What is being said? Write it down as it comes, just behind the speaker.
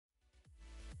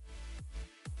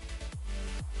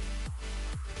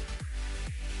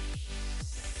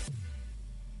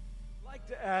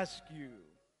ask you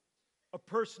a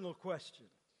personal question.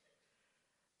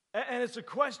 And it's a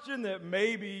question that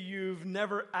maybe you've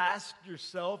never asked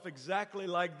yourself exactly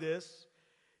like this.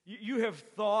 You have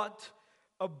thought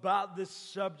about this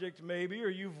subject maybe, or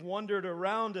you've wondered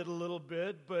around it a little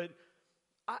bit, but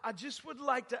I just would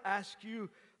like to ask you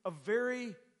a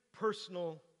very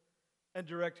personal and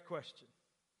direct question.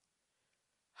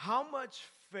 How much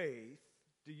faith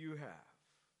do you have?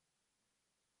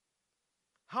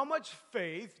 How much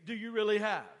faith do you really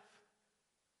have?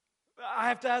 I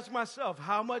have to ask myself,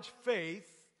 how much faith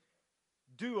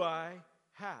do I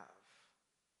have?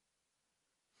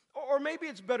 Or maybe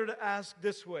it's better to ask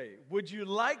this way. Would you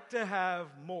like to have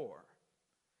more?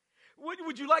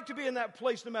 Would you like to be in that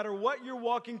place no matter what you're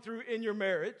walking through in your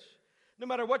marriage, no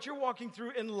matter what you're walking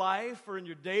through in life or in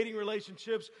your dating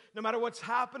relationships, no matter what's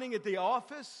happening at the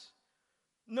office,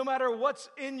 no matter what's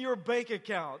in your bank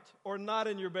account or not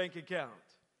in your bank account?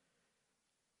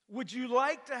 Would you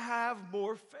like to have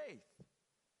more faith?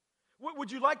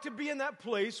 Would you like to be in that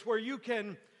place where you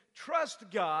can trust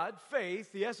God,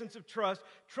 faith, the essence of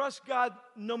trust God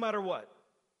no matter what?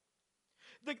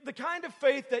 The kind of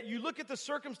faith that you look at the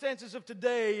circumstances of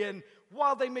today, and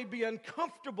while they may be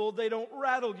uncomfortable, they don't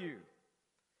rattle you.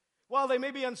 While they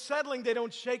may be unsettling, they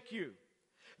don't shake you.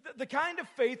 The kind of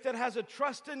faith that has a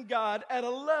trust in God at a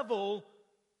level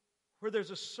where there's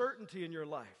a certainty in your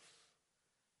life.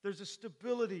 There's a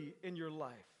stability in your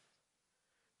life.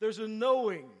 There's a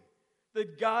knowing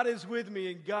that God is with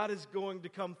me and God is going to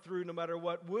come through no matter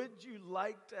what. Would you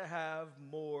like to have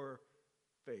more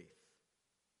faith?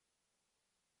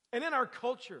 And in our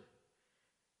culture,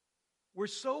 we're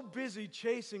so busy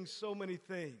chasing so many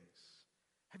things.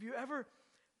 Have you ever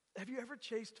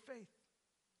chased faith?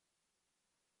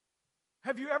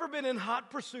 Have you ever been in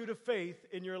hot pursuit of faith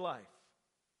in your life?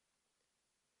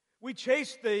 We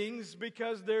chase things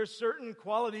because there's certain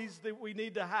qualities that we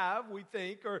need to have, we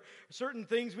think, or certain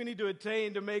things we need to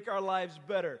attain to make our lives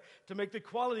better, to make the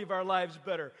quality of our lives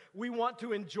better. We want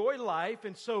to enjoy life,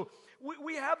 and so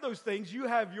we have those things. You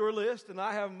have your list, and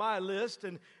I have my list,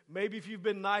 and maybe if you've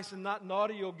been nice and not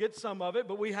naughty, you'll get some of it,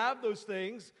 but we have those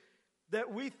things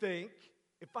that we think,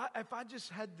 if I just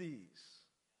had these,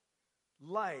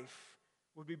 life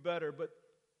would be better. But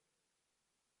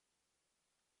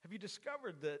have you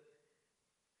discovered that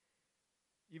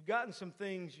you've gotten some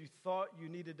things you thought you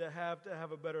needed to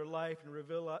have a better life and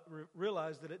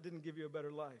realized that it didn't give you a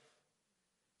better life?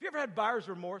 Have you ever had buyer's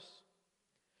remorse?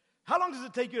 How long does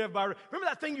it take you to have buyer's remorse? Remember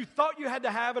that thing you thought you had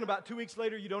to have and about 2 weeks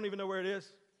later you don't even know where it is?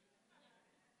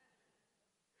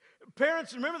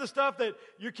 Parents, remember the stuff that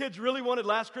your kids really wanted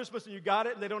last Christmas and you got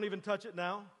it and they don't even touch it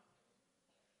now?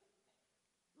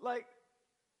 Like,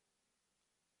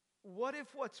 what if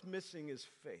what's missing is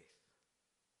faith?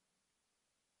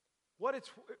 What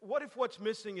if what's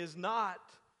missing is not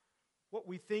what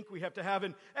we think we have to have?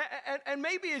 And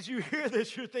maybe as you hear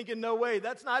this, you're thinking, no way,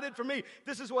 that's not it for me.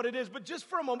 This is what it is. But just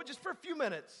for a moment, just for a few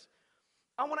minutes,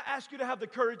 I want to ask you to have the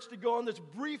courage to go on this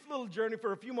brief little journey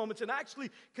for a few moments and actually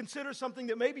consider something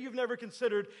that maybe you've never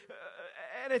considered.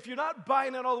 And if you're not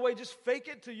buying it all the way, just fake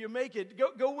it till you make it.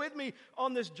 Go with me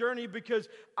on this journey, because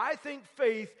I think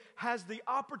faith has the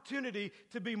opportunity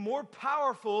to be more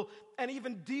powerful and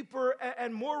even deeper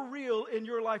and more real in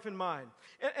your life and mine.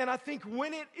 And I think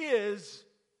when it is,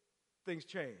 things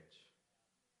change.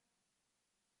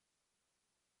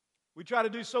 We try to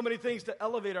do so many things to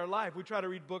elevate our life. We try to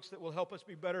read books that will help us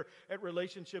be better at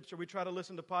relationships, or we try to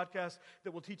listen to podcasts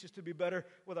that will teach us to be better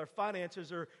with our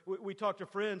finances, or we talk to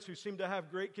friends who seem to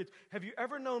have great kids. Have you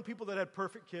ever known people that had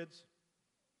perfect kids?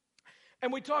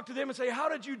 And we talk to them and say, how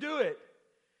did you do it?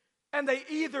 And they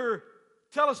either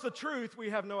tell us the truth, we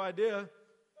have no idea,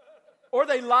 or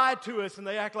they lie to us and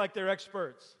they act like they're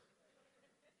experts.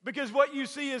 Because what you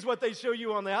see is what they show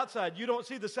you on the outside. You don't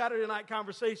see the Saturday night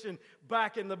conversation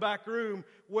back in the back room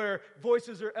where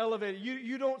voices are elevated.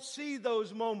 You don't see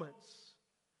those moments.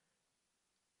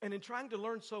 And in trying to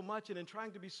learn so much and in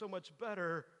trying to be so much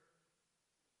better,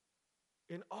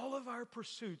 in all of our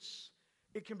pursuits,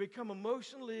 it can become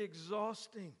emotionally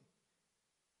exhausting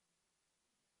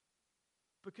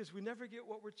because we never get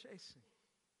what we're chasing.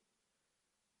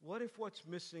 What if what's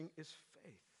missing is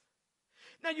faith?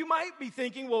 Now, you might be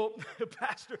thinking, well,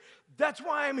 Pastor, that's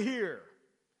why I'm here.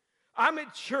 I'm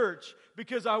at church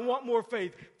because I want more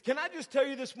faith. Can I just tell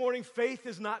you this morning, faith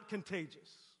is not contagious.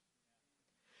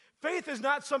 Faith is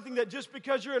not something that just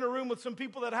because you're in a room with some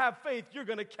people that have faith, you're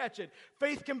going to catch it.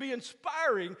 Faith can be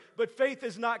inspiring, but faith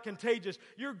is not contagious.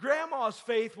 Your grandma's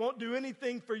faith won't do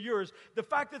anything for yours. The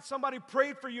fact that somebody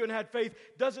prayed for you and had faith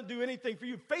doesn't do anything for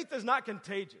you. Faith is not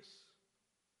contagious.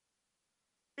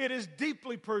 It is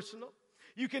deeply personal.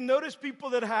 You can notice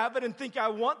people that have it and think, I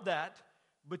want that,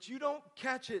 but you don't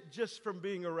catch it just from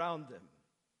being around them.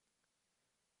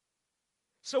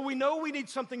 So we know we need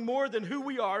something more than who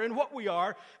we are and what we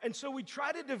are, and so we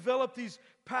try to develop these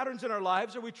patterns in our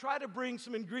lives, or we try to bring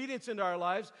some ingredients into our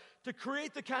lives to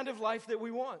create the kind of life that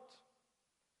we want.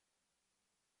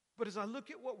 But as I look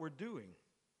at what we're doing,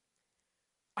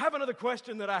 I have another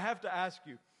question that I have to ask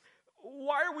you.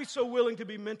 Why are we so willing to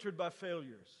be mentored by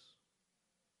failures?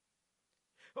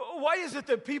 Why is it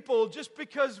that people, just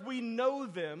because we know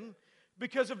them,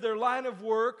 because of their line of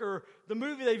work or the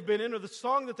movie they've been in or the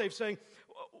song that they've sang,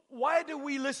 why do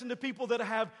we listen to people that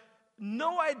have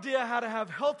no idea how to have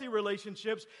healthy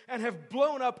relationships and have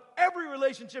blown up every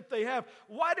relationship they have?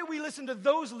 Why do we listen to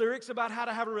those lyrics about how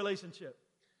to have a relationship?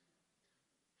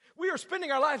 We are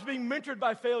spending our lives being mentored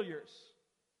by failures.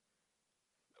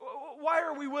 Why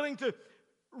are we willing to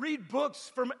read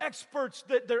books from experts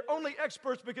that they're only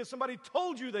experts because somebody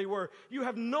told you they were? You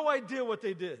have no idea what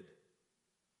they did.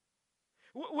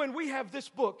 When we have this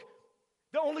book,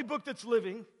 the only book that's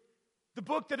living, the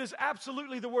book that is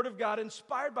absolutely the Word of God,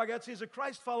 inspired by God. See, as a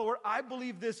Christ follower, I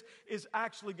believe this is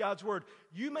actually God's Word.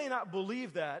 You may not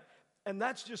believe that, and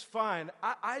that's just fine.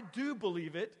 I do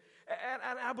believe it,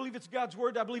 and I believe it's God's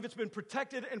Word. I believe it's been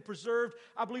protected and preserved.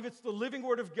 I believe it's the living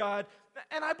Word of God,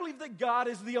 and I believe that God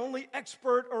is the only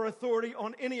expert or authority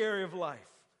on any area of life.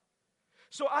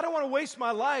 So I don't want to waste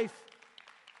my life.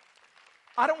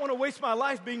 I don't want to waste my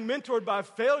life being mentored by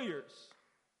failures.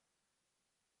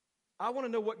 I want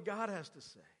to know what God has to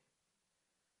say.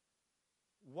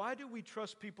 Why do we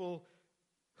trust people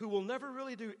who will never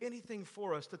really do anything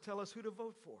for us to tell us who to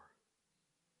vote for?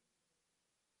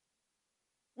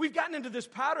 We've gotten into this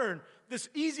pattern, this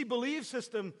easy belief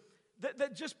system,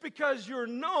 that just because you're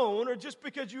known or just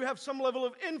because you have some level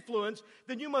of influence,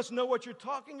 then you must know what you're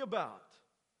talking about.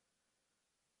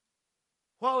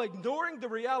 While ignoring the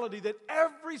reality that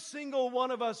every single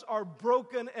one of us are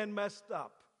broken and messed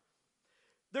up.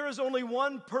 There is only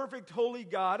one perfect, holy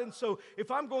God, and so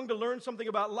if I'm going to learn something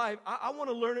about life, I want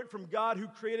to learn it from God who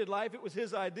created life. It was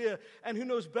His idea, and who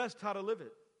knows best how to live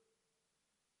it.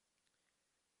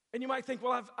 And you might think,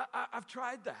 well, I've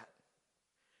tried that.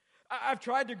 I've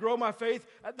tried to grow my faith.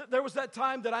 There was that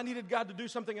time that I needed God to do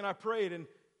something, and I prayed, and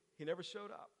He never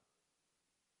showed up.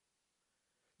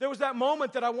 There was that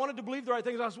moment that I wanted to believe the right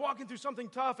things. I was walking through something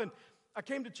tough, and I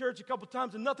came to church a couple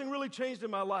times, and nothing really changed in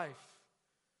my life.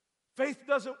 Faith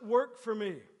doesn't work for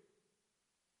me.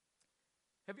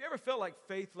 Have you ever felt like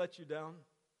faith let you down?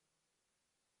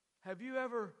 Have you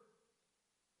ever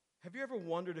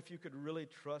wondered if you could really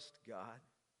trust God?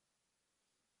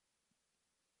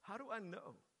 How do I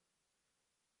know?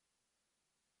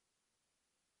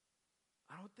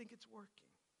 I don't think it's working.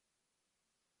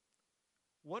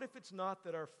 What if it's not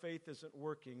that our faith isn't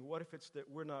working? What if it's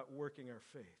that we're not working our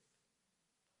faith?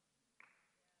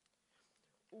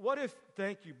 What if,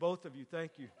 thank you, both of you,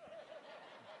 thank you.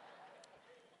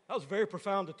 That was very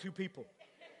profound to two people.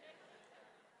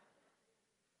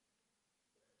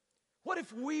 What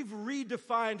if we've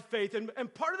redefined faith?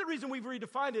 And part of the reason we've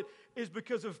redefined it is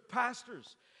because of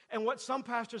pastors and what some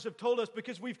pastors have told us,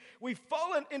 because we've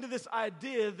fallen into this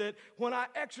idea that when I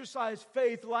exercise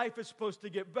faith, life is supposed to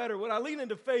get better. When I lean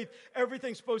into faith,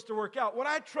 everything's supposed to work out. When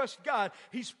I trust God,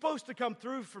 He's supposed to come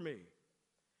through for me.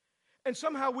 And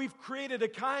somehow we've created a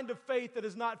kind of faith that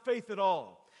is not faith at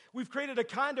all. We've created a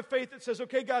kind of faith that says,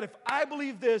 okay, God, if I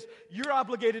believe this, you're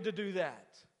obligated to do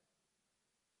that.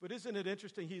 But isn't it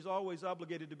interesting? He's always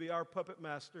obligated to be our puppet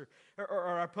master, or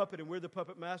our puppet, and we're the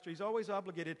puppet master. He's always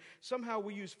obligated. Somehow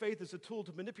we use faith as a tool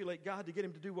to manipulate God to get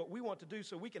Him to do what we want to do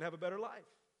so we can have a better life.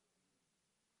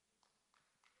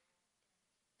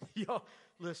 Y'all,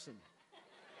 listen.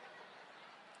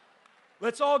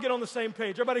 Let's all get on the same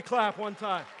page. Everybody clap one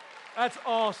time. That's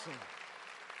awesome.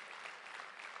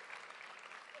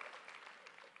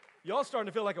 Y'all starting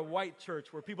to feel like a white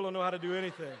church where people don't know how to do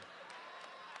anything.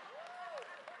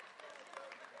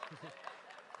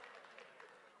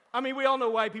 I mean, we all know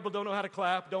white people don't know how to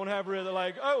clap, don't have rhythm,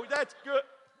 like, oh, that's good.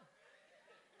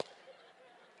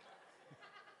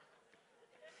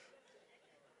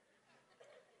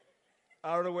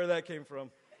 I don't know where that came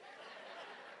from.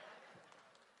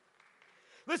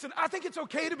 Listen, I think it's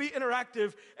okay to be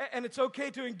interactive, and it's okay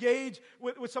to engage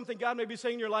with something God may be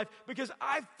saying in your life, because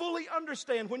I fully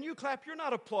understand when you clap, you're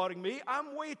not applauding me.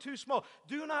 I'm way too small.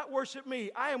 Do not worship me.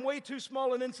 I am way too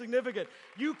small and insignificant.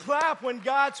 You clap when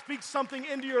God speaks something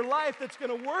into your life that's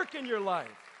going to work in your life.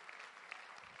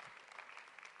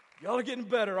 Y'all are getting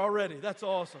better already. That's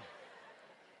awesome.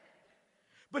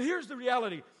 But here's the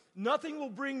reality. Nothing will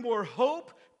bring more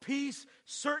hope, peace,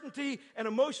 certainty, and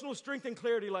emotional strength and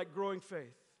clarity like growing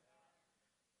faith.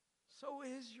 So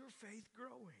is your faith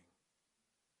growing?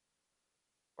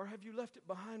 Or have you left it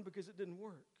behind because it didn't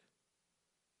work?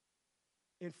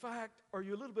 In fact, are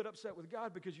you a little bit upset with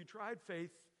God because you tried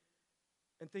faith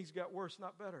and things got worse,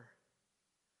 not better?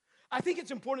 I think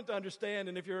it's important to understand,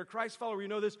 and if you're a Christ follower, you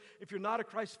know this. If you're not a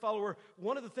Christ follower,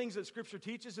 one of the things that Scripture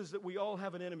teaches is that we all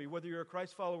have an enemy, whether you're a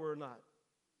Christ follower or not.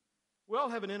 We all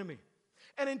have an enemy.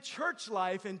 And in church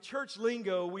life, in church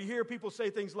lingo, we hear people say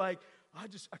things like, I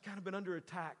kind of been under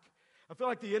attack. I feel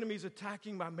like the enemy's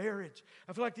attacking my marriage.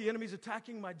 I feel like the enemy's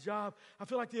attacking my job. I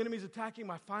feel like the enemy's attacking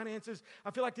my finances.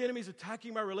 I feel like the enemy's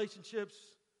attacking my relationships.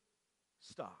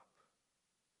 Stop.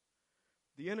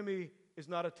 The enemy is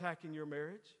not attacking your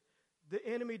marriage. The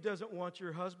enemy doesn't want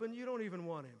your husband. You don't even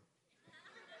want him.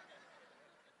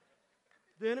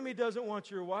 The enemy doesn't want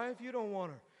your wife. You don't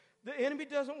want her. The enemy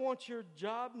doesn't want your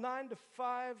job 9 to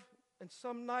 5 and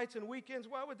some nights and weekends.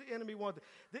 Why would the enemy want that?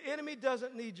 The enemy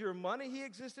doesn't need your money. He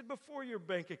existed before your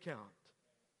bank account.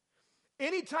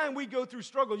 Anytime we go through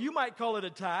struggle, you might call it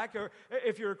attack, or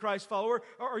if you're a Christ follower,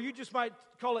 or you just might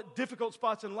call it difficult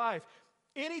spots in life.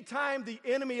 Anytime the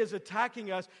enemy is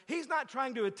attacking us, he's not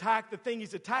trying to attack the thing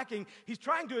he's attacking. He's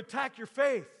trying to attack your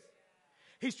faith.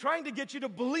 He's trying to get you to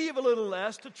believe a little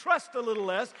less, to trust a little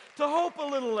less, to hope a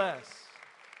little less.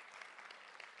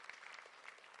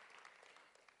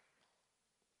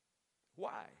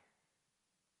 Why?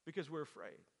 Because we're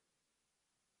afraid.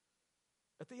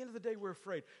 At the end of the day, we're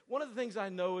afraid. One of the things I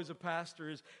know as a pastor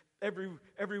is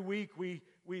every week we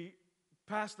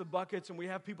pass the buckets, and we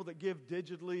have people that give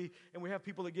digitally, and we have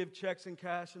people that give checks and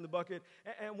cash in the bucket.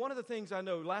 And one of the things I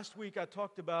know, last week I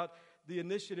talked about the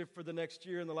initiative for the next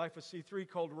year in the life of C3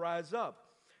 called Rise Up.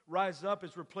 Rise Up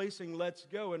is replacing Let's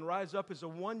Go, and Rise Up is a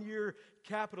 1-year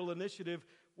capital initiative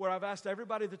where I've asked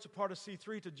everybody that's a part of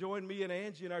C3 to join me and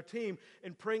Angie and our team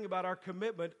in praying about our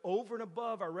commitment over and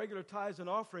above our regular tithes and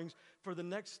offerings for the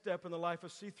next step in the life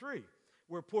of C3.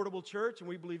 We're a portable church, and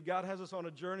we believe God has us on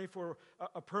a journey for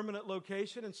a permanent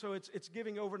location, and so it's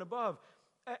giving over and above.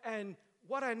 And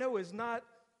what I know is not,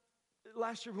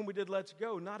 last year when we did Let's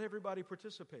Go, not everybody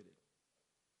participated.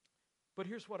 But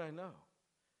here's what I know.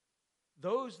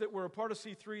 Those that were a part of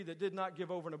C3 that did not give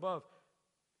over and above,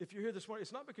 if you're here this morning,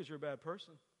 it's not because you're a bad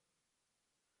person.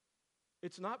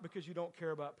 It's not because you don't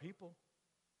care about people.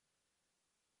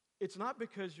 It's not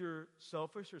because you're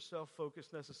selfish or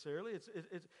self-focused necessarily.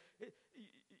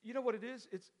 You know what it is?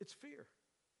 It's fear.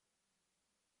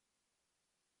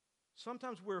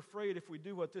 Sometimes we're afraid if we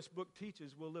do what this book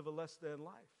teaches, we'll live a less than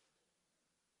life.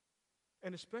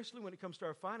 And especially when it comes to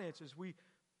our finances, we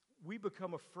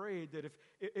become afraid that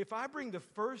if I bring the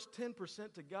first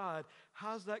 10% to God,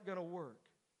 how's that going to work?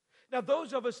 Now,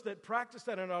 those of us that practice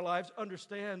that in our lives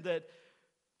understand that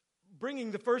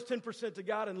bringing the first 10% to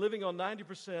God and living on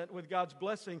 90% with God's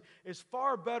blessing is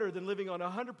far better than living on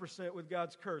 100% with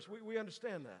God's curse. We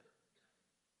understand that.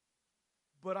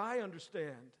 But I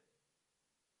understand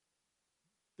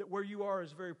that where you are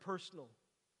is very personal,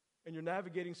 and you're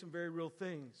navigating some very real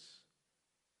things.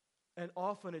 And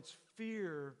often it's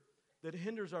fear that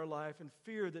hinders our life, and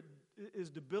fear that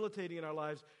is debilitating in our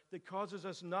lives, that causes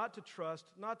us not to trust,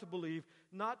 not to believe,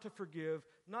 not to forgive,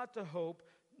 not to hope,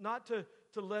 not to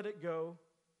let it go,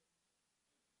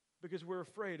 because we're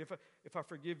afraid if I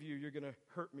forgive you, you're going to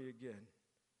hurt me again.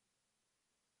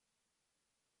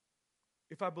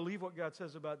 If I believe what God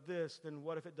says about this, then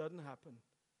what if it doesn't happen?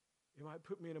 It might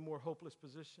put me in a more hopeless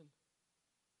position.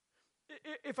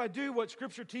 If I do what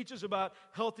Scripture teaches about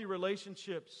healthy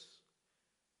relationships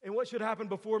and what should happen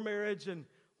before marriage and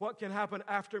what can happen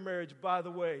after marriage, by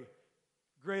the way,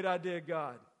 great idea,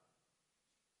 God.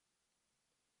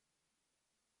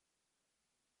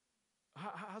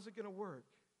 How's it going to work?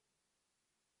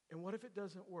 And what if it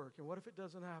doesn't work? And what if it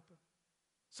doesn't happen?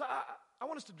 So I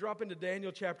want us to drop into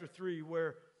Daniel chapter 3,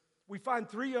 where we find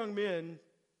 3 young men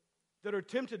that are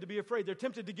tempted to be afraid. They're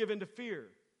tempted to give in to fear.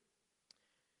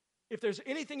 If there's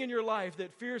anything in your life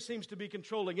that fear seems to be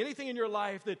controlling, anything in your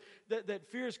life that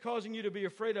fear is causing you to be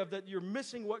afraid of, that you're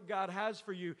missing what God has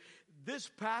for you, this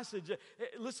passage,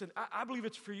 listen, I believe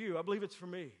it's for you. I believe it's for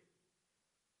me.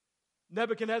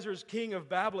 Nebuchadnezzar is king of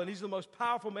Babylon. He's the most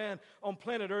powerful man on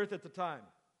planet Earth at the time.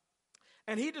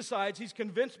 And he decides, he's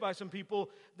convinced by some people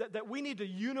that we need to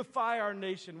unify our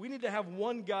nation. We need to have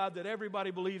one God that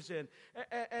everybody believes in.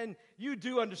 And you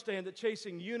do understand that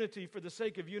chasing unity for the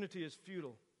sake of unity is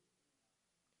futile.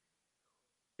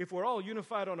 If we're all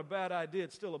unified on a bad idea,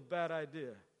 it's still a bad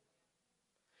idea.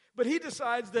 But he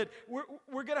decides that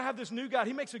we're going to have this new God.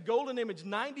 He makes a golden image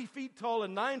 90 feet tall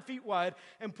and 9 feet wide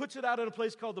and puts it out in a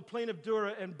place called the Plain of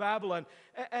Dura in Babylon.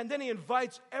 And then he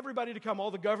invites everybody to come, all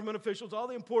the government officials, all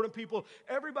the important people,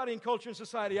 everybody in culture and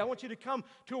society. I want you to come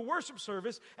to a worship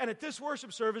service. And at this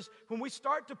worship service, when we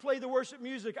start to play the worship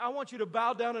music, I want you to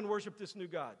bow down and worship this new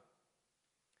God.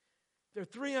 There are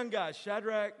 3 young guys,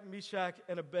 Shadrach, Meshach,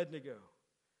 and Abednego.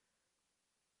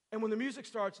 And when the music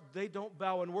starts, they don't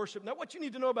bow and worship. Now, what you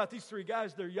need to know about these 3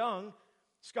 guys, they're young.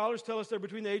 Scholars tell us they're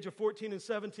between the age of 14 and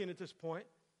 17 at this point.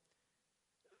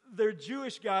 They're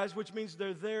Jewish guys, which means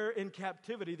they're there in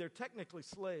captivity. They're technically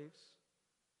slaves.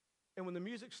 And when the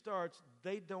music starts,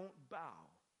 they don't bow.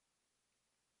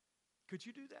 Could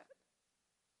you do that?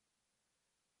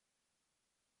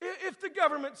 If the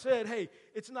government said, hey,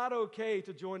 it's not okay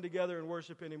to join together and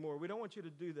worship anymore, we don't want you to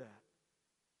do that,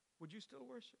 would you still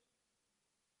worship?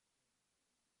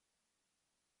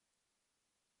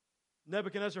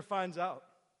 Nebuchadnezzar finds out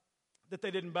that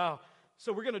they didn't bow.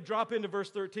 So we're going to drop into verse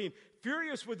 13.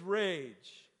 Furious with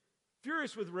rage.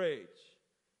 Furious with rage.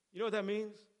 You know what that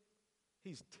means?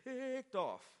 He's ticked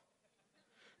off.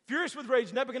 Furious with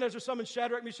rage, Nebuchadnezzar summoned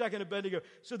Shadrach, Meshach, and Abednego.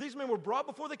 So these men were brought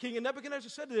before the king, and Nebuchadnezzar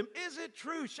said to them, is it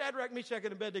true, Shadrach, Meshach,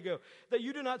 and Abednego, that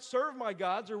you do not serve my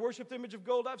gods or worship the image of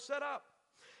gold I've set up?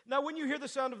 Now when you hear the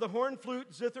sound of the horn,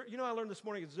 flute, zither, you know I learned this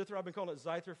morning it's zither. I've been calling it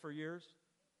zither for years.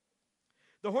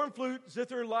 The horn, flute,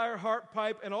 zither, lyre, harp,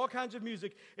 pipe, and all kinds of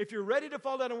music. If you're ready to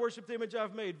fall down and worship the image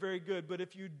I've made, very good. But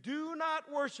if you do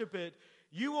not worship it,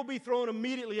 you will be thrown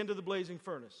immediately into the blazing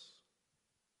furnace.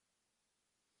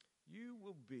 You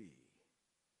will be.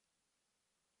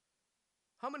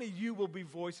 How many you will be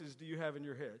voices do you have in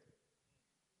your head?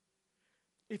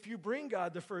 If you bring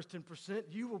God the first 10%,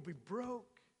 you will be broke.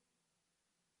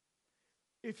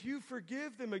 If you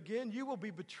forgive them again, you will be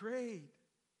betrayed.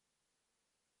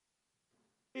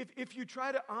 If you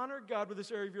try to honor God with this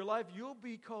area of your life, you'll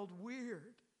be called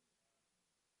weird.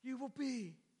 You will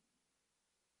be.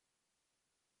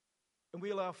 And we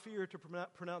allow fear to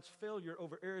pronounce failure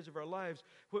over areas of our lives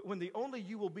when the only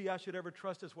you will be I should ever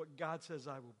trust is what God says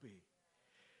I will be.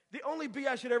 The only be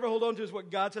I should ever hold on to is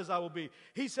what God says I will be.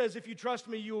 He says, if you trust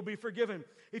me, you will be forgiven.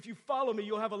 If you follow me,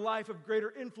 you'll have a life of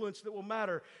greater influence that will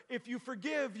matter. If you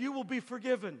forgive, you will be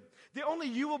forgiven. The only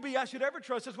you will be I should ever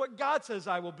trust is what God says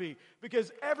I will be,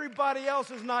 because everybody else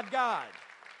is not God.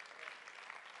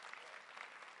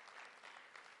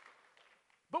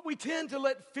 But we tend to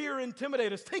let fear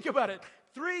intimidate us. Think about it.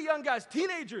 3 young guys,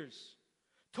 teenagers,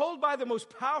 told by the most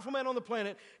powerful man on the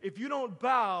planet, if you don't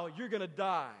bow, you're going to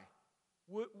die.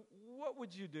 What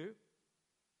would you do?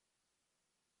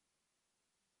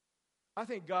 I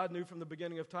think God knew from the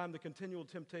beginning of time the continual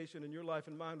temptation in your life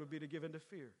and mine would be to give in to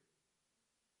fear.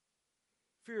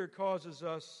 Fear causes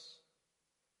us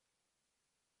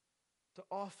to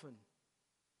often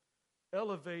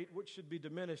elevate what should be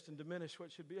diminished and diminish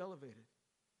what should be elevated.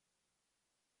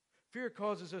 Fear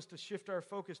causes us to shift our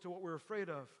focus to what we're afraid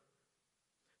of.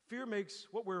 Fear makes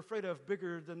what we're afraid of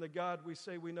bigger than the God we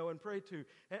say we know and pray to.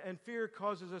 And fear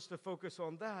causes us to focus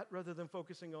on that rather than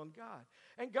focusing on God.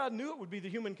 And God knew it would be the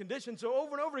human condition. So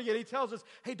over and over again, he tells us,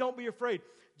 hey, don't be afraid.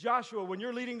 Joshua, when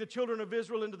you're leading the children of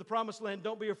Israel into the promised land,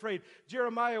 don't be afraid.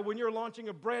 Jeremiah, when you're launching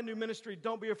a brand new ministry,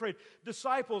 don't be afraid.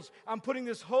 Disciples, I'm putting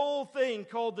this whole thing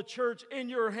called the church in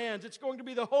your hands. It's going to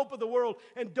be the hope of the world,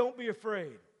 and don't be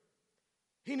afraid.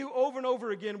 He knew over and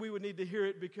over again we would need to hear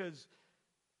it, because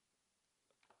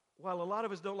while a lot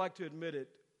of us don't like to admit it,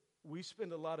 we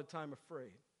spend a lot of time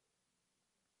afraid.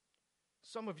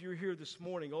 Some of you are here this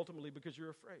morning ultimately because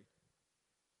you're afraid.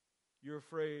 You're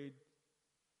afraid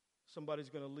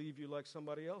somebody's going to leave you like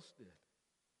somebody else did.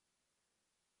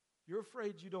 You're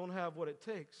afraid you don't have what it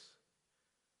takes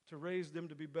to raise them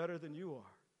to be better than you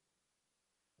are.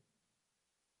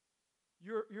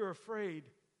 You're afraid.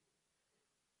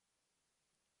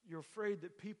 You're afraid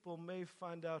that people may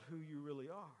find out who you really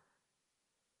are.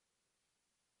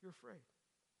 You're afraid.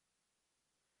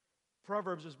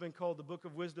 Proverbs has been called the book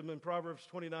of wisdom, and Proverbs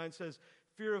 29 says,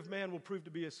 fear of man will prove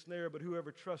to be a snare, but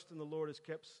whoever trusts in the Lord is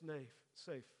kept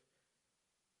safe.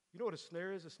 You know what a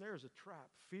snare is? A snare is a trap.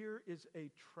 Fear is a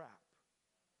trap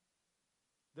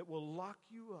that will lock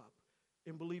you up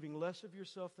in believing less of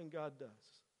yourself than God does.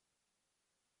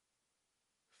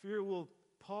 Fear will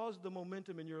pause the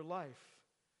momentum in your life.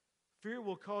 Fear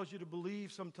will cause you to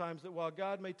believe sometimes that while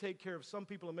God may take care of some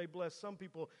people and may bless some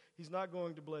people, he's not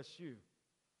going to bless you.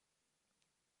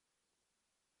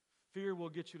 Fear will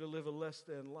get you to live a less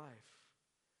than life.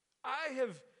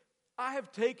 I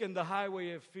have taken the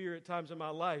highway of fear at times in my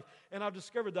life, and I've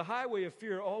discovered the highway of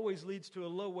fear always leads to a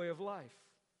low way of life.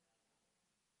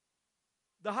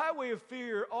 The highway of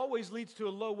fear always leads to a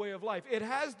low way of life. It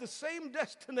has the same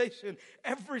destination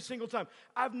every single time.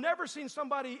 I've never seen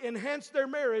somebody enhance their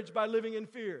marriage by living in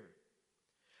fear.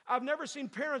 I've never seen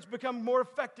parents become more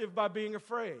effective by being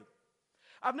afraid.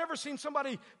 I've never seen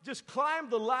somebody just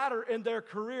climb the ladder in their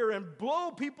career and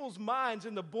blow people's minds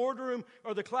in the boardroom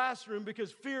or the classroom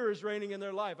because fear is reigning in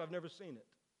their life. I've never seen it.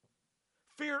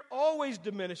 Fear always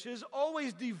diminishes,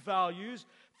 always devalues.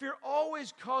 Fear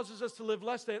always causes us to live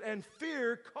less than, and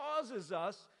fear causes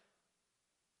us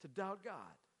to doubt God,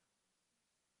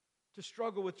 to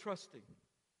struggle with trusting.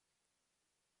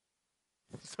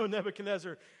 So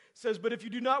Nebuchadnezzar says, but if you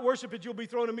do not worship it, you'll be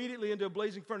thrown immediately into a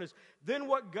blazing furnace. Then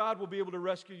what God will be able to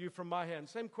rescue you from my hand?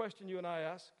 Same question you and I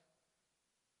ask.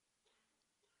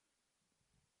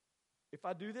 If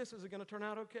I do this, is it going to turn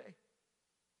out okay?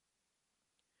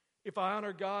 If I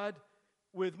honor God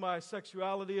with my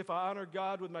sexuality, if I honor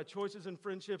God with my choices in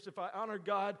friendships, if I honor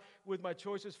God with my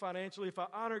choices financially, if I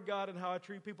honor God in how I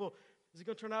treat people, is it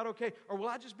going to turn out okay? Or will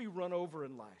I just be run over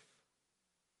in life?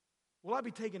 Will I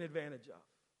be taken advantage of?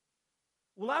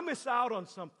 Will I miss out on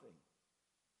something?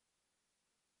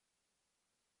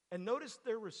 And notice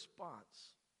their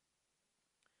response.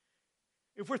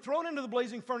 If we're thrown into the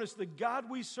blazing furnace, the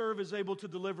God we serve is able to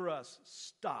deliver us.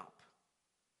 Stop.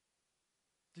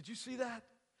 Did you see that?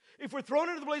 If we're thrown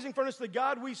into the blazing furnace, the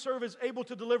God we serve is able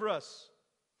to deliver us.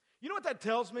 You know what that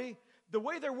tells me? The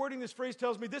way they're wording this phrase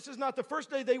tells me this is not the first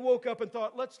day they woke up and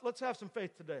thought, let's have some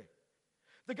faith today.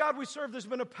 The God we serve, there's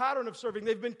been a pattern of serving.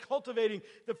 They've been cultivating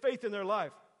the faith in their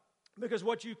life. Because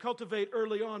what you cultivate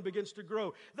early on begins to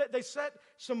grow. They set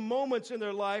some moments in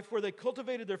their life where they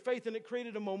cultivated their faith, and it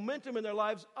created a momentum in their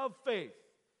lives of faith.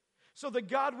 So the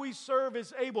God we serve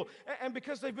is able. And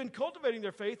because they've been cultivating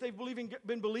their faith, they've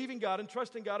been believing God and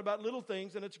trusting God about little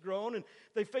things, and it's grown, and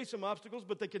they face some obstacles,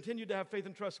 but they continue to have faith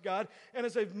and trust God. And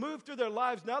as they've moved through their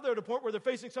lives, now they're at a point where they're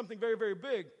facing something very, very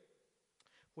big.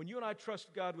 When you and I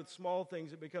trust God with small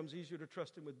things, it becomes easier to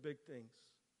trust Him with big things.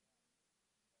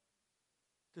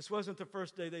 This wasn't the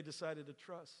first day they decided to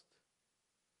trust.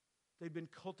 They'd been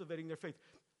cultivating their faith.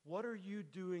 What are you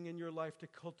doing in your life to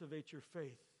cultivate your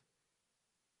faith?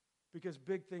 Because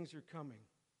big things are coming.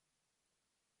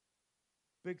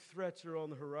 Big threats are on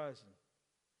the horizon.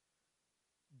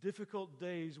 Difficult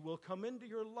days will come into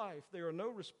your life. They are no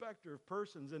respecter of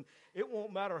persons, and it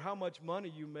won't matter how much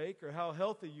money you make or how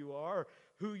healthy you are or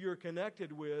who you're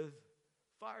connected with.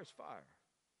 Fire's fire.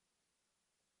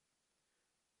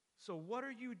 So what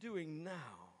are you doing now?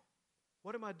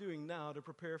 What am I doing now to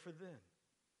prepare for then?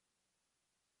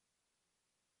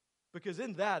 Because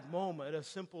in that moment, a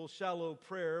simple, shallow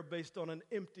prayer based on an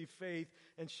empty faith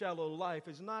and shallow life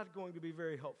is not going to be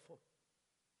very helpful.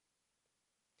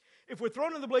 If we're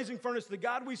thrown in the blazing furnace, the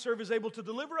God we serve is able to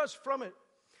deliver us from it,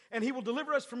 and He will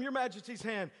deliver us from your majesty's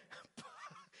hand.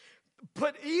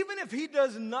 But even if He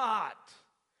does not,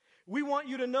 we want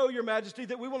you to know, Your Majesty,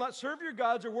 that we will not serve your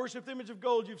gods or worship the image of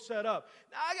gold you've set up.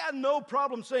 Now, I got no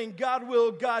problem saying God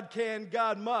will, God can,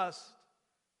 God must.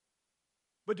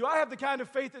 But do I have the kind of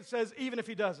faith that says even if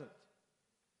He doesn't?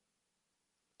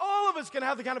 All of us can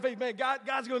have the kind of faith, man,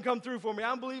 God's going to come through for me.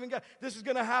 I'm believing God. This is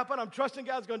going to happen. I'm trusting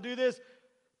God's going to do this.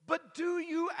 But do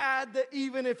you add the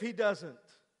even if He doesn't?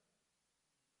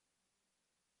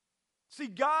 See,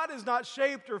 God is not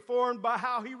shaped or formed by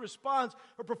how He responds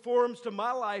or performs to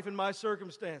my life and my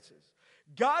circumstances.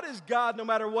 God is God no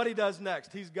matter what He does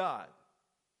next. He's God.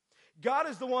 God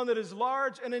is the one that is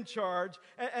large and in charge,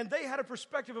 and they had a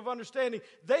perspective of understanding.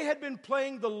 They had been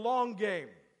playing the long game.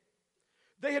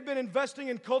 They had been investing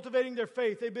in cultivating their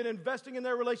faith. They'd been investing in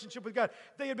their relationship with God.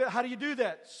 They had been, how do you do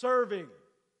that? Serving.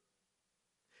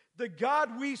 The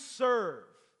God we serve.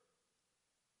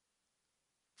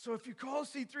 So if you call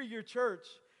C3 your church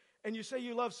and you say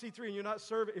you love C3 and you're not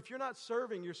serving, if you're not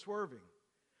serving, you're swerving.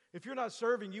 If you're not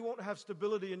serving, you won't have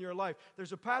stability in your life.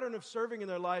 There's a pattern of serving in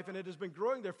their life, and it has been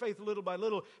growing their faith little by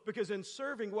little, because in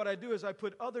serving, what I do is I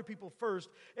put other people first,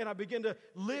 and I begin to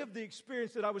live the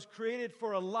experience that I was created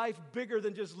for, a life bigger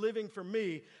than just living for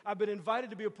me. I've been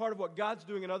invited to be a part of what God's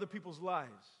doing in other people's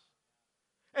lives.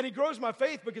 And He grows my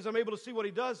faith because I'm able to see what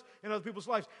He does in other people's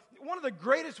lives. One of the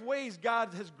greatest ways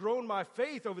God has grown my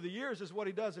faith over the years is what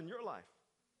He does in your life.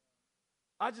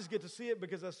 I just get to see it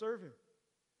because I serve Him.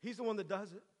 He's the one that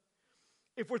does it.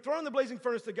 If we're thrown in the blazing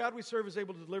furnace, the God we serve is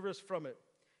able to deliver us from it.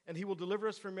 And He will deliver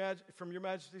us from your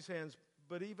majesty's hands.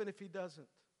 But even if He doesn't,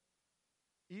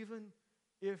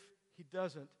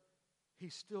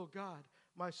 He's still God.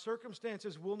 My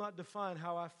circumstances will not define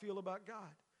how I feel about God.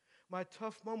 My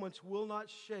tough moments will not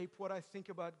shape what I think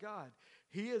about God.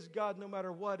 He is God no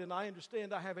matter what, and I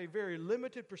understand I have a very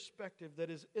limited perspective that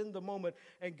is in the moment,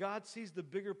 and God sees the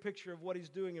bigger picture of what He's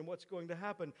doing and what's going to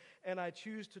happen, and I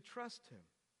choose to trust Him.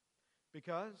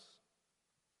 Because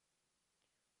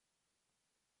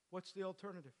what's the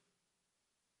alternative?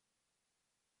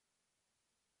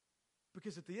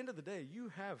 Because at the end of the day, you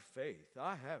have faith.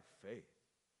 I have faith.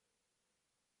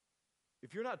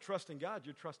 If you're not trusting God,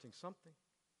 you're trusting something.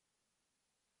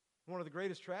 One of the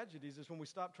greatest tragedies is when we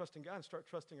stop trusting God and start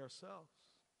trusting ourselves.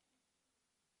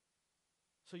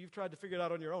 So you've tried to figure it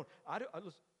out on your own. I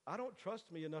don't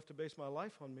trust me enough to base my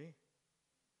life on me,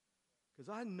 because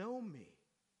I know me.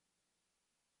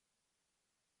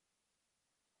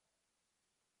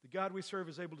 The God we serve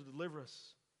is able to deliver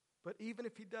us, but even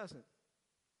if He doesn't.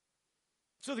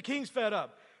 So the king's fed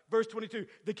up. Verse 22,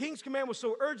 the king's command was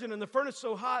so urgent and the furnace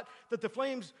so hot that the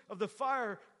flames of the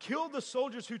fire killed the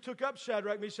soldiers who took up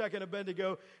Shadrach, Meshach, and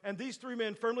Abednego, and these three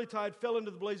men, firmly tied, fell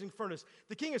into the blazing furnace.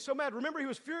 The king is so mad. Remember, he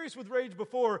was furious with rage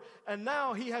before, and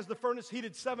now he has the furnace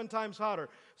heated 7 times hotter.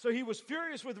 So he was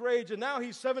furious with rage, and now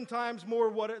he's 7 times more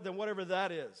than whatever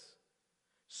that is.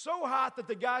 So hot that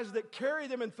the guys that carry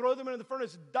them and throw them into the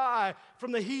furnace die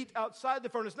from the heat outside the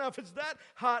furnace. Now, if it's that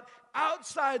hot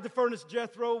outside the furnace,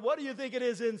 Jethro, what do you think it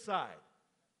is inside?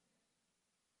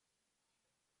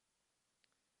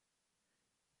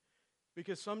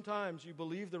 Because sometimes you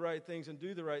believe the right things and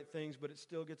do the right things, but it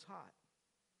still gets hot.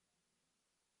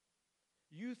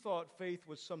 You thought faith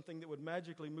was something that would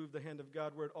magically move the hand of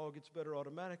God where it all gets better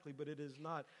automatically, but it is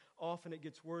not. Often it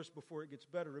gets worse before it gets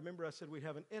better. Remember, I said we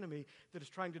have an enemy that is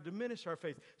trying to diminish our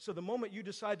faith. So the moment you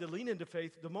decide to lean into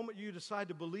faith, the moment you decide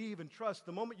to believe and trust,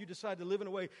 the moment you decide to live in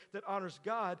a way that honors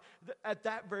God, at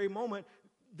that very moment,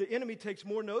 the enemy takes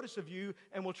more notice of you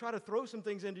and will try to throw some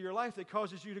things into your life that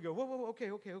causes you to go, whoa, okay.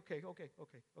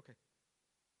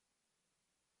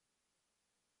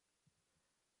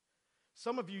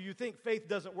 Some of you think faith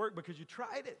doesn't work because you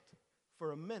tried it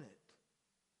for a minute.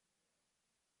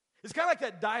 It's kind of like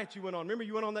that diet you went on. Remember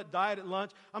you went on that diet at lunch?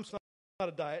 I'm not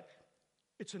a diet.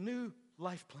 It's a new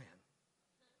life plan.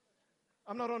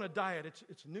 I'm not on a diet.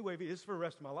 It's a new way of eating. It's for the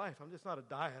rest of my life. I'm just not a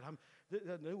diet. I'm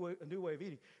a new way of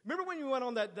eating. Remember when you went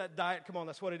on that diet? Come on,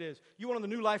 that's what it is. You went on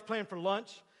the new life plan for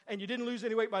lunch, and you didn't lose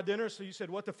any weight by dinner, so you said,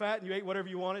 what the fat, and you ate whatever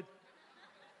you wanted.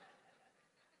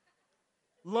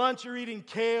 Lunch, you're eating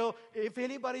kale. If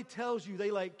anybody tells you they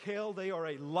like kale, they are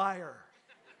a liar.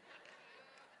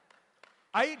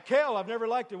 I eat kale. I've never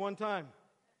liked it one time.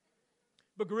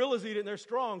 But gorillas eat it, and they're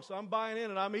strong, so I'm buying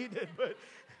in and I'm eating it. But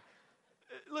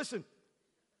listen,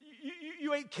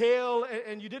 you ate kale,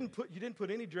 and you didn't put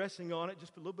any dressing on it,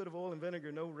 just a little bit of oil and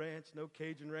vinegar, no ranch, no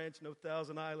Cajun ranch, no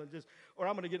Thousand Island, or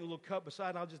I'm going to get a little cup beside,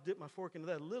 and I'll just dip my fork into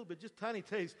that a little bit, just tiny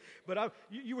taste. But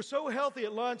you were so healthy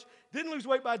at lunch, didn't lose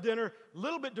weight by dinner, a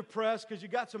little bit depressed because you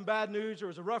got some bad news or it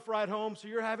was a rough ride home, so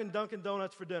you're having Dunkin'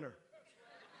 Donuts for dinner.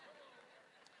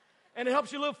 And it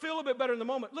helps you feel a little bit better in the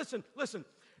moment. Listen,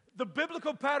 the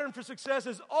biblical pattern for success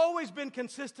has always been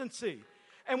consistency.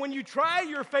 And when you try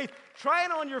your faith,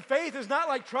 trying on your faith is not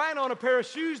like trying on a pair of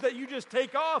shoes that you just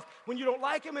take off when you don't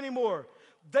like them anymore.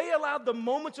 They allowed the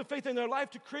moments of faith in their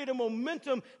life to create a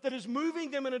momentum that is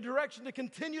moving them in a direction to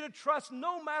continue to trust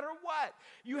no matter what.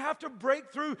 You have to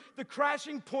break through the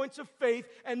crashing points of faith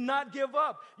and not give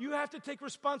up. You have to take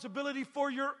responsibility for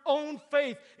your own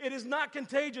faith. It is not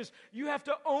contagious. You have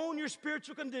to own your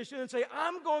spiritual condition and say,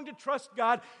 I'm going to trust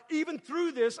God even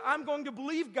through this. I'm going to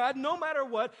believe God no matter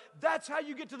what. That's how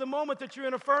you get to the moment that you're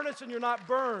in a furnace and you're not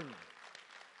burned.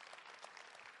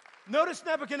 Notice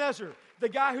Nebuchadnezzar, the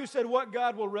guy who said, what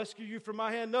God will rescue you from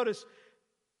my hand? Notice,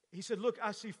 he said, look,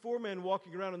 I see 4 men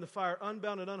walking around in the fire,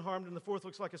 unbound and unharmed, and the 4th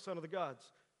looks like a son of the gods.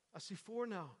 I see 4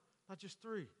 now, not just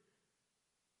 3.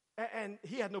 And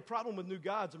he had no problem with new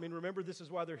gods. I mean, remember, this is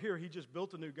why they're here. He just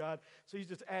built a new God, so he's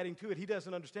just adding to it. He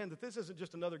doesn't understand that this isn't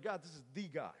just another God. This is the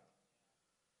God.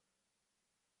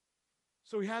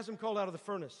 So he has them called out of the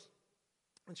furnace.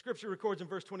 And Scripture records in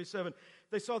verse 27,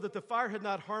 they saw that the fire had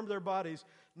not harmed their bodies,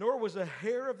 nor was a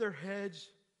hair of their heads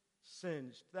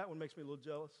singed. That one makes me a little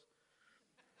jealous.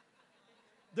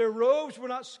 Their robes were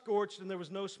not scorched, and there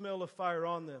was no smell of fire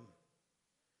on them.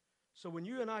 So when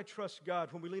you and I trust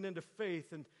God, when we lean into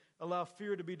faith and allow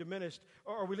fear to be diminished,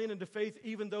 or we lean into faith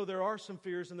even though there are some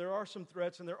fears and there are some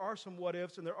threats and there are some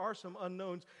what-ifs and there are some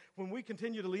unknowns, when we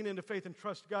continue to lean into faith and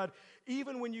trust God,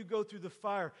 even when you go through the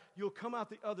fire, you'll come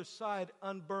out the other side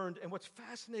unburned. And what's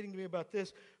fascinating to me about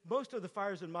this, most of the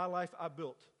fires in my life I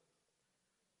built.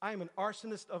 I am an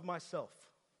arsonist of myself.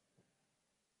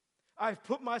 I've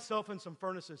put myself in some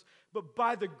furnaces. But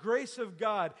by the grace of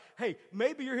God, hey,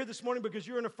 maybe you're here this morning because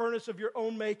you're in a furnace of your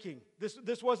own making.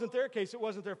 This wasn't their case. It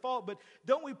wasn't their fault. But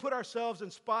don't we put ourselves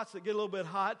in spots that get a little bit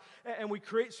hot, and we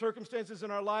create circumstances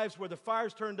in our lives where the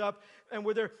fire's turned up and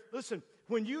we're there. Listen,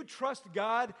 when you trust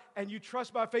God and you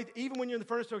trust by faith, even when you're in the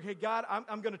furnace, okay, God,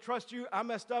 I'm going to trust you. I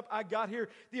messed up. I got here.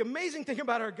 The amazing thing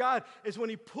about our God is when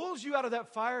He pulls you out of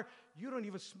that fire, you don't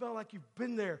even smell like you've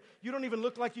been there. You don't even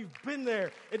look like you've been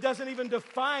there. It doesn't even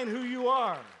define who you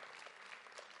are.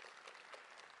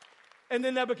 And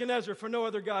then Nebuchadnezzar, for no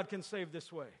other God can save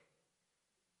this way.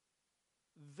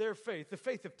 Their faith, the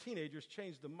faith of teenagers,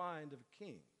 changed the mind of a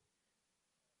king.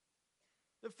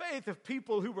 The faith of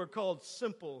people who were called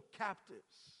simple captives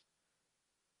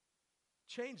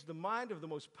changed the mind of the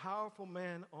most powerful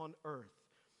man on earth.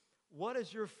 What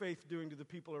is your faith doing to the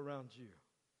people around you?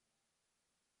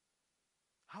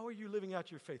 How are you living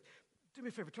out your faith? Do me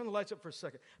a favor, turn the lights up for a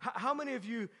second. How many of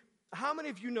you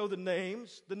know the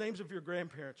names of your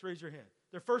grandparents? Raise your hand.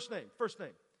 Their first name.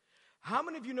 How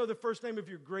many of you know the first name of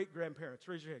your great-grandparents?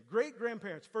 Raise your hand.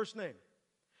 Great-grandparents, first name.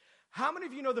 How many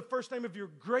of you know the first name of your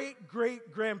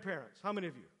great-great-grandparents? How many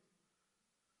of you?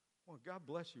 Well, God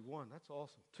bless you. 1, that's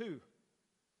awesome. 2.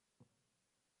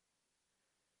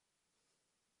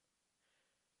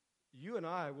 You and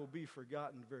I will be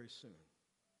forgotten very soon.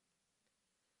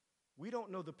 We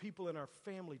don't know the people in our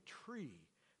family tree,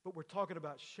 but we're talking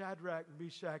about Shadrach,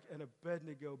 Meshach, and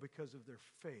Abednego because of their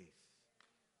faith.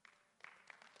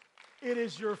 It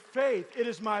is your faith. It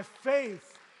is my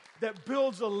faith that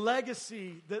builds a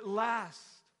legacy that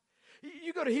lasts.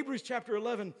 You go to Hebrews chapter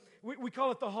 11. We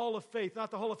call it the Hall of Faith.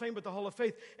 Not the Hall of Fame, but the Hall of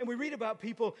Faith. And we read about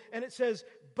people, and it says,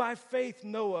 by faith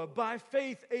Noah, by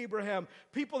faith Abraham,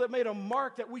 people that made a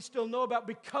mark that we still know about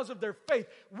because of their faith.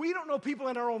 We don't know people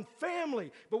in our own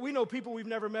family, but we know people we've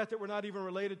never met that we're not even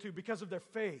related to because of their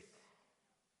faith.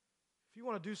 If you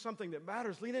want to do something that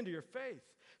matters, lean into your faith.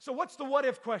 So what's the what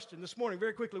if question this morning?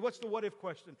 Very quickly, what's the what if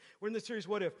question? We're in this series,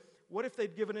 What If? What if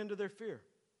they'd given in to their fear?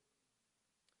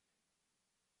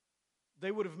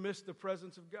 They would have missed the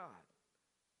presence of God,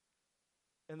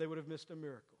 and they would have missed a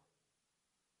miracle.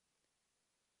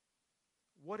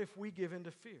 What if we give in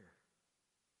to fear?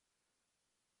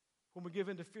 When we give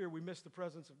in to fear, we miss the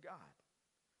presence of God,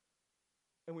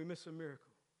 and we miss a miracle.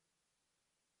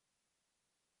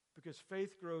 Because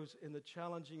faith grows in the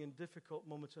challenging and difficult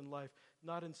moments in life,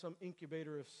 not in some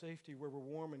incubator of safety where we're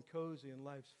warm and cozy and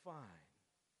life's fine.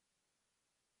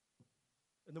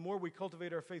 And the more we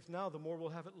cultivate our faith now, the more we'll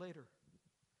have it later.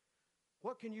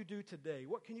 What can you do today?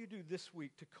 What can you do this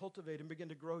week to cultivate and begin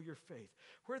to grow your faith?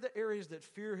 Where are the areas that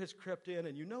fear has crept in,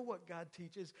 and you know what God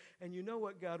teaches, and you know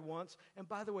what God wants? And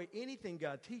by the way, anything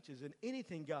God teaches and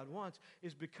anything God wants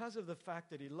is because of the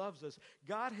fact that He loves us.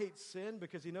 God hates sin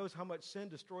because He knows how much sin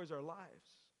destroys our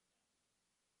lives.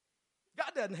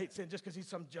 God doesn't hate sin just because He's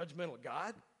some judgmental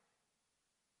God.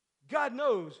 God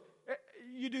knows,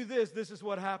 you do this is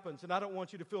what happens, and I don't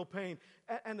want you to feel pain.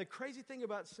 And the crazy thing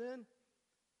about sin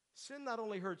not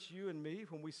only hurts you and me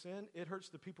when we sin, it hurts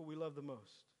the people we love the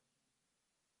most.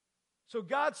 So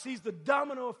God sees the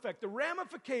domino effect, the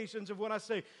ramifications of when I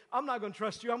say, I'm not going to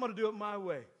trust you, I'm going to do it my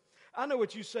way. I know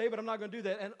what you say, but I'm not going to do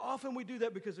that. And often we do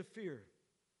that because of fear.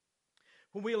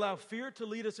 When we allow fear to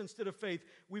lead us instead of faith,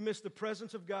 we miss the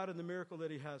presence of God and the miracle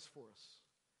that He has for us.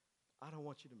 I don't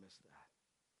want you to miss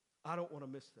that. I don't want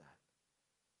to miss that.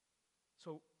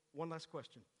 So, one last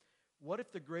question. What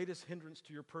if the greatest hindrance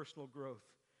to your personal growth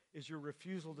is your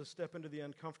refusal to step into the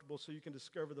uncomfortable so you can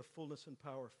discover the fullness and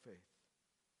power of faith?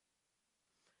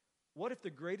 What if the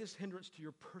greatest hindrance to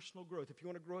your personal growth, if you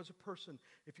want to grow as a person,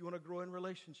 if you want to grow in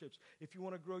relationships, if you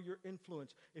want to grow your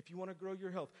influence, if you want to grow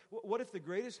your health, what if the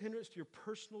greatest hindrance to your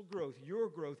personal growth, your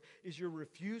growth, is your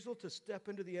refusal to step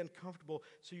into the uncomfortable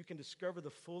so you can discover the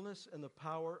fullness and the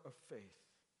power of faith?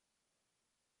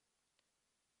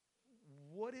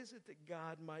 What is it that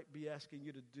God might be asking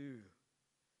you to do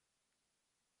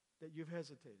that you've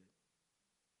hesitated,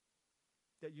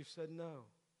 that you've said no,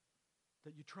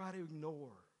 that you try to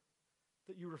ignore,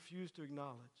 that you refuse to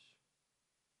acknowledge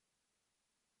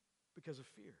because of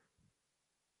fear?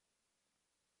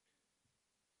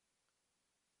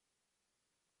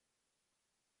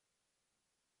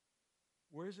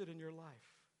 Where is it in your life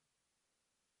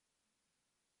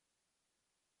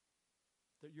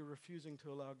that you're refusing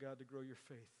to allow God to grow your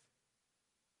faith?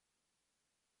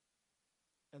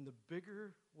 And the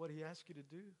bigger what He asks you to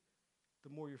do, the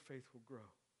more your faith will grow.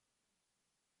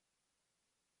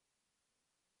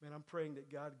 Man, I'm praying that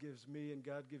God gives me and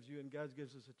God gives you and God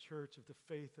gives us a church of the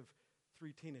faith of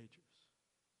 3 teenagers.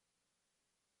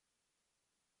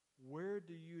 Where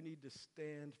do you need to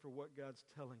stand for what God's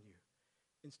telling you?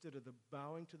 instead of the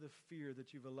bowing to the fear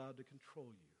that you've allowed to control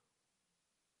you.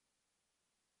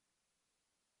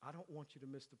 I don't want you to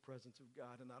miss the presence of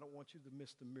God, and I don't want you to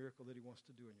miss the miracle that he wants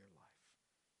to do in your life.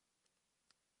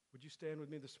 Would you stand with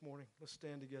me this morning? Let's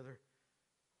stand together.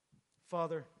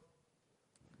 Father,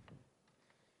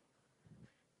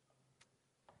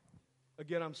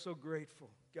 again, I'm so grateful,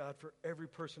 God, for every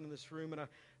person in this room, and I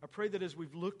pray that as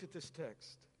we've looked at this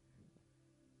text,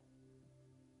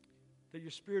 that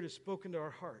your Spirit has spoken to our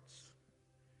hearts.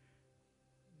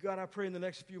 God, I pray in the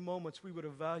next few moments we would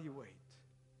evaluate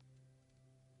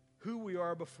who we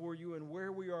are before you and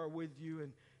where we are with you,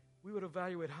 and we would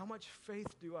evaluate how much faith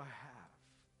do I have.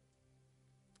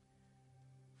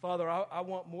 Father, I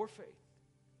want more faith.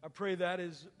 I pray that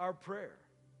is our prayer.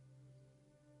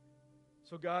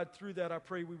 So God, through that, I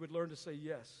pray we would learn to say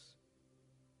yes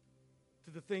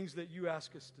to the things that you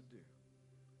ask us to do.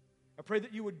 I pray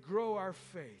that you would grow our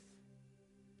faith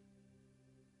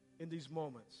in these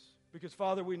moments. Because,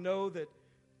 Father, we know that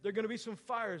there are going to be some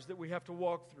fires that we have to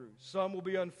walk through. Some will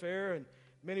be unfair and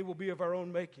many will be of our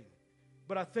own making.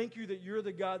 But I thank you that you're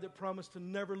the God that promised to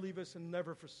never leave us and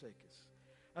never forsake us.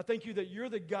 I thank you that you're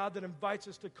the God that invites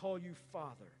us to call you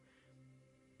Father.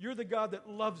 You're the God that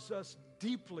loves us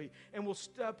deeply and will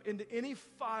step into any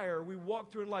fire we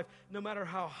walk through in life, no matter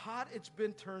how hot it's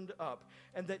been turned up,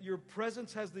 and that your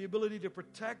presence has the ability to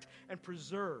protect and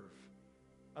preserve.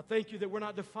 I thank you that we're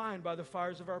not defined by the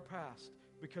fires of our past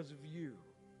because of you.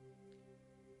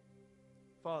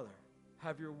 Father,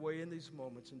 have your way in these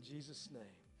moments in Jesus' name.